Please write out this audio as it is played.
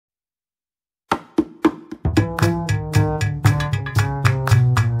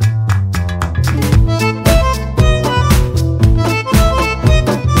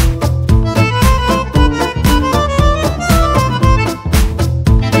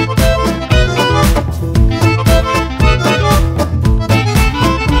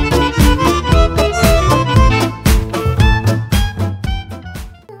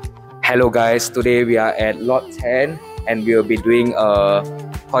Hello guys, today we are at lot 10 and we will be doing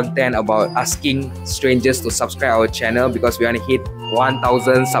content about asking strangers to subscribe our channel because we want to hit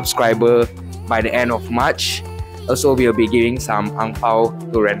 1000 subscribers by the end of March. Also, we will be giving some Angpau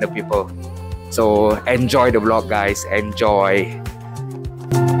to random people. So enjoy the vlog guys, enjoy.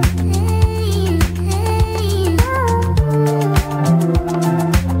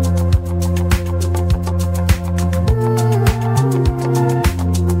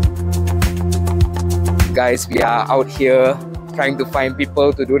 Guys, we are out here trying to find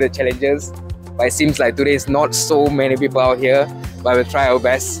people to do the challenges, but it seems like today is not so many people out here, but we'll try our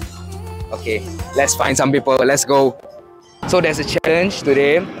best. Okay, let's find some people, let's go. So there's a challenge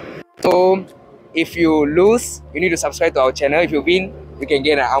today. So if you lose, you need to subscribe to our channel. If you win, you can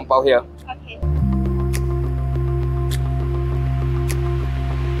get an Angpau here. Okay.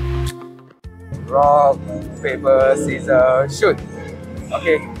 Rock, paper, scissors, shoot.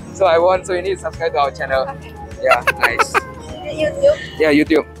 Okay, so I won, so you need to subscribe to our channel. Okay. Yeah, nice. YouTube? Yeah,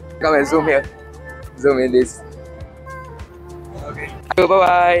 YouTube. Come and zoom here. Zoom in this. Okay.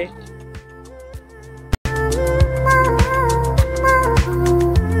 Bye-bye.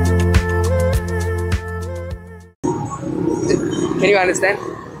 Can you understand?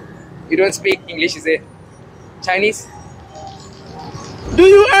 You don't speak English, is it? Chinese? Do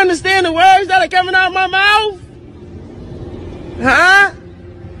you understand the words that are coming out of my mouth? Huh?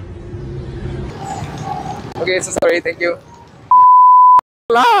 Okay, so sorry, thank you.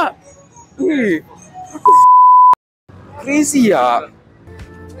 Crazy, yeah.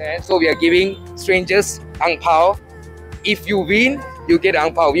 And so we are giving strangers Angpau. If you win, you get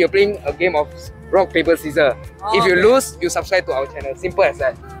Angpau. We are playing a game of rock, paper, scissors. If you lose, you subscribe to our channel. Simple as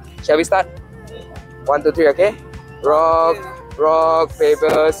that. Shall we start? 1, 2, 3, okay? Rock,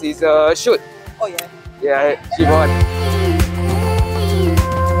 paper, scissors, shoot. Oh yeah. Yeah, she won.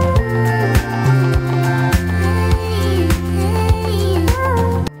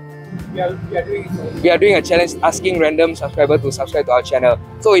 We are doing a challenge asking random subscribers to subscribe to our channel.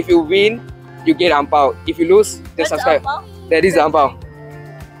 So if you win, you get Angpau. If you lose, just subscribe. That is Angpau.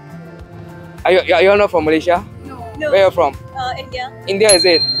 Are you not from Malaysia? No. Where are you from? India. India, is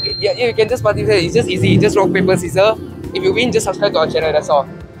it? Yeah, you can just participate. It's just easy. Just rock, paper, scissors. If you win, just subscribe to our channel. That's all.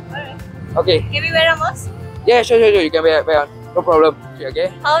 Alright. Okay. Can we wear a mask? Yeah, sure. You can wear on. No problem. Okay.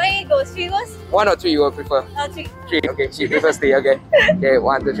 How many goes? 3 goes? 1 or 3 you will prefer? 3. 3. Okay. She prefers 3. Okay. Okay.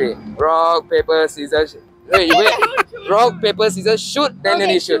 1, 2, 3. Rock, paper, scissors. Wait. Rock, paper, scissors. Shoot. Then you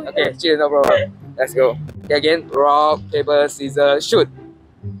need shoot. Okay. Cheers. No problem. Let's go. Okay, again. Rock, paper, scissors. Shoot.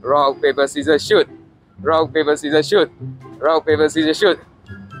 Rock, paper, scissors. Shoot. Rock, paper, scissors. Shoot. Rock, paper, scissors. Shoot.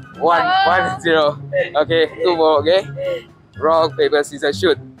 1, 0. Okay. 2 more. Okay. Rock, paper, scissors.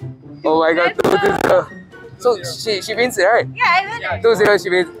 Shoot. Oh my God. 2, 0. So she wins it, right? Yeah, I win. 2-0 she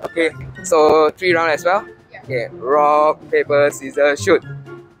wins. Okay. So 3 rounds as well? Yeah. Okay. Rock, paper, scissors, shoot.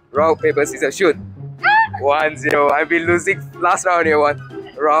 Rock, paper, scissors, shoot. 1-0. I've been losing last round here. 1.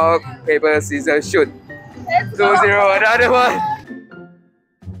 Rock, paper, scissors, shoot. 2-0. Another one.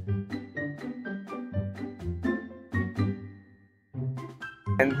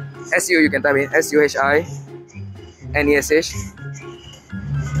 And SU you can type in SUHI NESH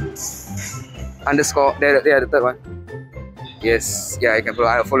underscore. There, the third one. Yes, yeah, I can follow.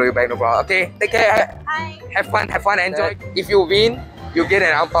 I'll follow you back, no problem. Okay, take care. Hi. Have fun, enjoy. If you win, you get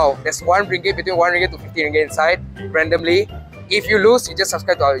an Angpau. There's 1 ringgit, between 1 ringgit to 15 ringgit inside, randomly. If you lose, you just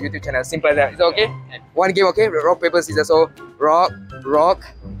subscribe to our YouTube channel. Simple as that. Is that okay? One game, okay? Rock, paper, scissors. So rock,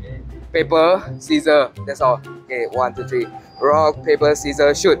 paper, scissors. That's all. Okay, 1, 2, 3. Rock, paper,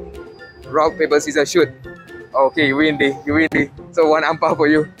 scissors, shoot. Rock, paper, scissors, shoot. Okay, you win the. So 1 Angpau for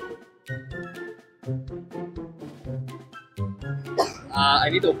you. I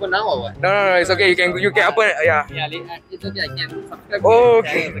need to open now or what? No, it's okay. You can open. Yeah. Yeah, it's okay. I can subscribe. Oh,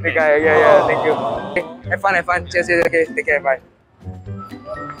 okay. Okay, yeah. Thank you. Okay. Have fun. Cheers. Okay, take care. Bye.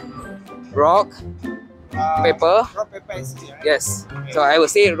 Rock, paper. Rock, paper, and scissors. Yes. So I will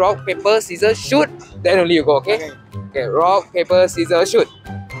say rock, paper, scissors, shoot. Then only you go. Okay. Okay. Rock, paper, scissors, shoot.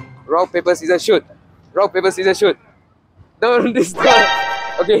 Rock, paper, scissors, shoot. Rock, paper, scissors, shoot. Don't disturb.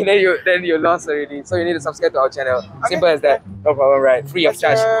 Okay, then you lost already. So you need to subscribe to our channel. Okay. Simple as that. No problem, right? Free of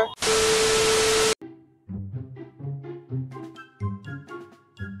charge.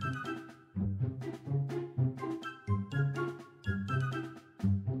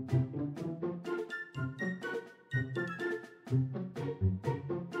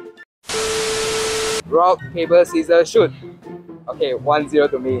 Rock, paper, scissors, shoot. Okay, 1-0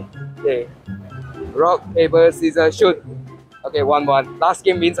 to me. Okay. Rock, paper, scissors, shoot. Okay, 1-1. Last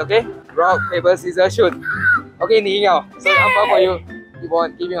game wins, okay? Rock, paper, scissors, shoot. Okay, 你赢了. So, Angpau for you. you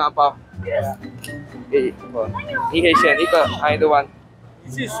want giving Angpau. Okay, 你可以选一个，还有一个 one。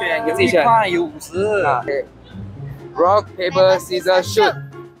你去选，你自己选。有50。啊，okay. Rock paper scissors shoot.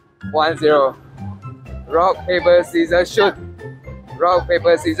 1-0. Rock paper scissors shoot. Rock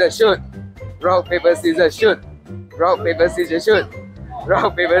paper scissors shoot. Rock paper scissors shoot. Rock paper scissors shoot.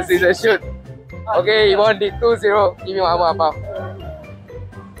 Rock paper scissors shoot. Okay, you won it 2-0. Give me one more Angpau.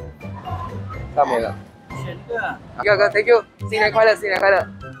 到没了。选一个。哥 ，Thank you， 新年快乐，新年快乐，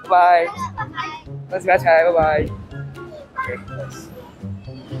拜拜，恭喜发财，拜拜。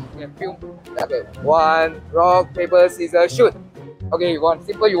Okay, 1 rock paper scissors shoot. Okay, you want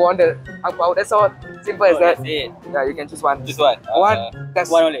simple. You want the Angpau. That's all. Simple as that. Yeah, you can choose one. Choose one. One.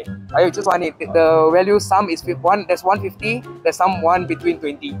 That's one only. You choose one. The value sum is one. There's 150. There's some one between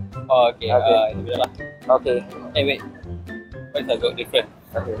 20. Oh, okay. Okay. Okay. Hey, wait. What is the difference?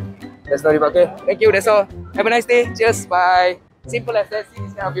 Okay. That's not okay. Thank you. That's all. Have a nice day. Cheers. Bye. Simple as that. See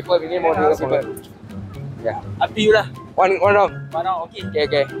this kind of people. We need more people. Yeah. Up to you lah. One round. One round. Okay.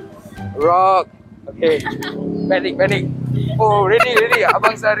 Okay. Rock. Okay. Panic. Oh, ready.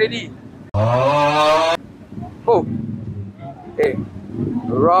 Abang sir ready. Oh. Okay.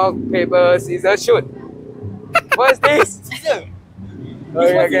 Rock, paper, scissors, shoot. What's this? Scissors.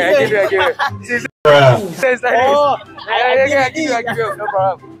 Okay, I give you. Scissors. Scissors like this. I give you. No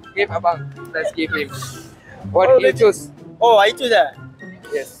problem. Give Abang. Let's give him. What do you choose? Oh, I choose that.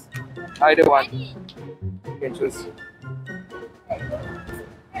 Yes. Either one. You can choose.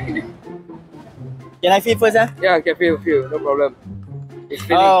 Can I feel first? Yeah, I can feel. No problem. It's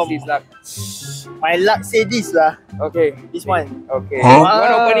feeling his luck. My luck say this lah. Okay. This one. Okay. Huh? You want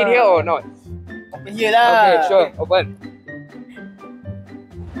to open it here or not? Open here lah. Okay, sure. Open.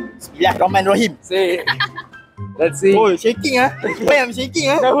 Bismillahirrahmanirrahim. See. Let's see. Oh, shaking Why I'm shaking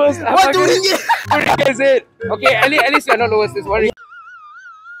Nervous. What to ringgit? Is it? Okay, at least you're not nervous. This one.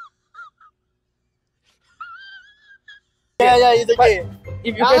 Yeah, it's okay.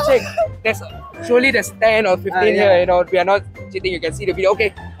 If you can check, surely there's 10 or 15 here, you know, we are not cheating, you can see the video.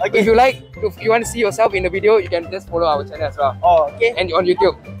 Okay. If you like, if you want to see yourself in the video, you can just follow our channel as well. Oh, okay. And on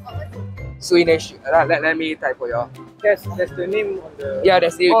YouTube. Suinesh. Let me type for you. That's the name on the... Yeah,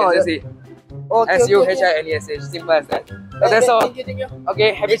 that's it, you can just see. Okay, S-U-H-I-N-E-S-H. Simple as that. So that's all. Thank you.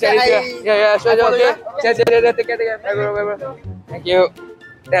 Okay, happy Chinese. Yeah, sure. Okay. Take care. Bye. Thank you.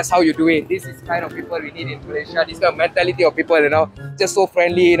 That's how you do it. This is kind of people we need in Malaysia. This kind of mentality of people, you know, just so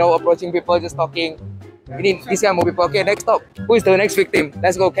friendly, you know, approaching people, just talking. We need this kind of people. Okay, next stop. Who is the next victim?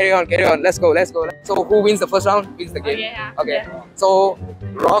 Let's go. Carry on. Let's go. So who wins the first round wins the game. Okay. So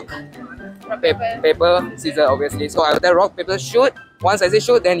rock, paper, scissors, obviously. So I will tell rock, paper, shoot. Once I say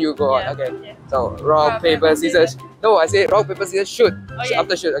shoot, then you go on. Okay. So rock, paper, scissors. No, I say rock, paper, scissors, shoot.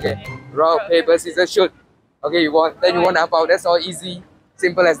 After shoot. Okay. Rock, paper, scissors, shoot. Okay, you won. Then you won Angpau. That's all easy.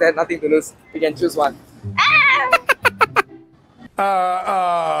 Simple as that, nothing to lose. You can choose one.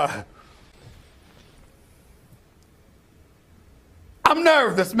 I'm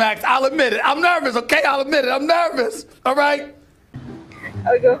nervous, Max. I'll admit it. I'm nervous, okay? I'll admit it. I'm nervous. All right?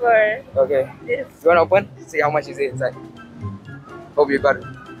 I'll go for Okay. this. You want to open? See how much is it inside. Hope you got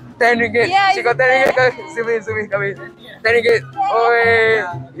 10 ringgit. Yeah, She got 10 ringgit. Zoom in, come in. 10 ringgit. Oh, hey.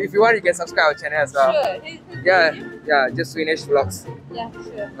 If you want, you can subscribe our channel as well. Sure. Yeah, just Suinesh Vlogs. Yeah,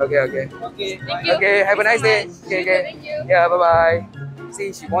 sure. Okay. Thank you. Okay, have a nice day. Okay. Thank you. Yeah, bye.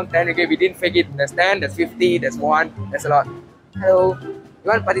 See, she won 10 ringgit. We didn't fake it. There's 10, there's 50, there's 1. That's a lot. Hello. You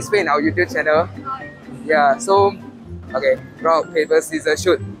want to participate in our YouTube channel? Yeah, so, okay. Rock, paper, scissors,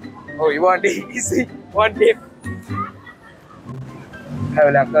 shoot. Oh, you want it? Easy. One tip. Have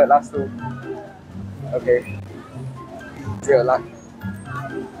a luck, last two. Okay. Zero luck.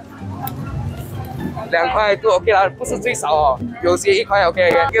 2块都 OK 啦，不是最少哦，有些1块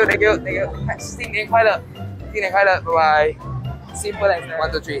OK。Thank you。新年快乐，拜拜。Simple as that.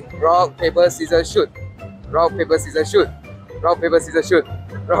 1, 2, 3. Rock, paper, scissors, shoot. Rock, paper, scissors, shoot. Rock, paper, scissors, shoot.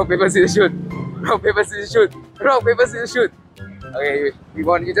 Rock, paper, scissors, shoot. Rock, paper, scissors, shoot. Rock, paper, scissors, shoot. Okay, we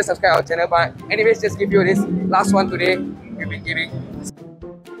want you just subscribe our channel. But anyways, just give you this last one today. We've been giving.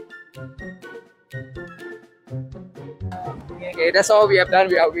 Okay, that's all we have done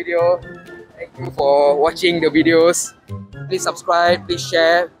with our video. Thank you for watching the videos. Please subscribe, please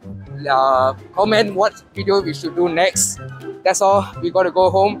share, comment what video we should do next. That's all. We gotta go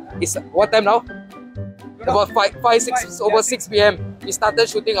home. It's what time now? About 6 p.m. We started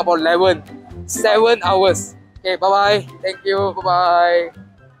shooting about 11. 7 hours. Okay, bye-bye. Thank you. Bye-bye.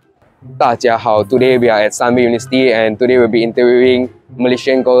 大家好, today we are at Sunway University and today we'll be interviewing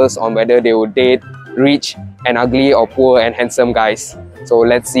Malaysian girls on whether they would date rich and ugly or poor and handsome guys. So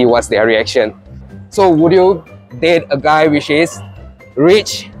let's see what's their reaction. So would you date a guy which is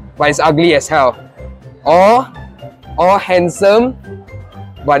rich but is ugly as hell, or handsome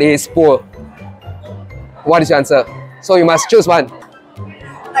but is poor? What is your answer? So you must choose one.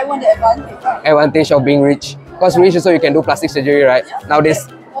 I want the advantage. Advantage of being rich. Because rich also you can do plastic surgery, right? Nowadays.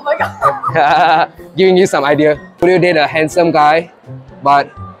 Oh my god. Giving you some idea. Would you date a handsome guy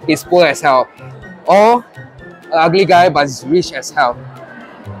but he's poor as hell? Or an ugly guy but is rich as hell?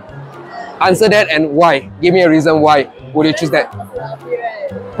 Answer that and why. Give me a reason why would you choose that.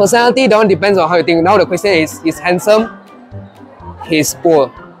 Personality don't depends on how you think. Now the question is, he's handsome, he's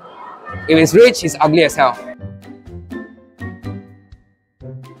poor. If he's rich, he's ugly as hell.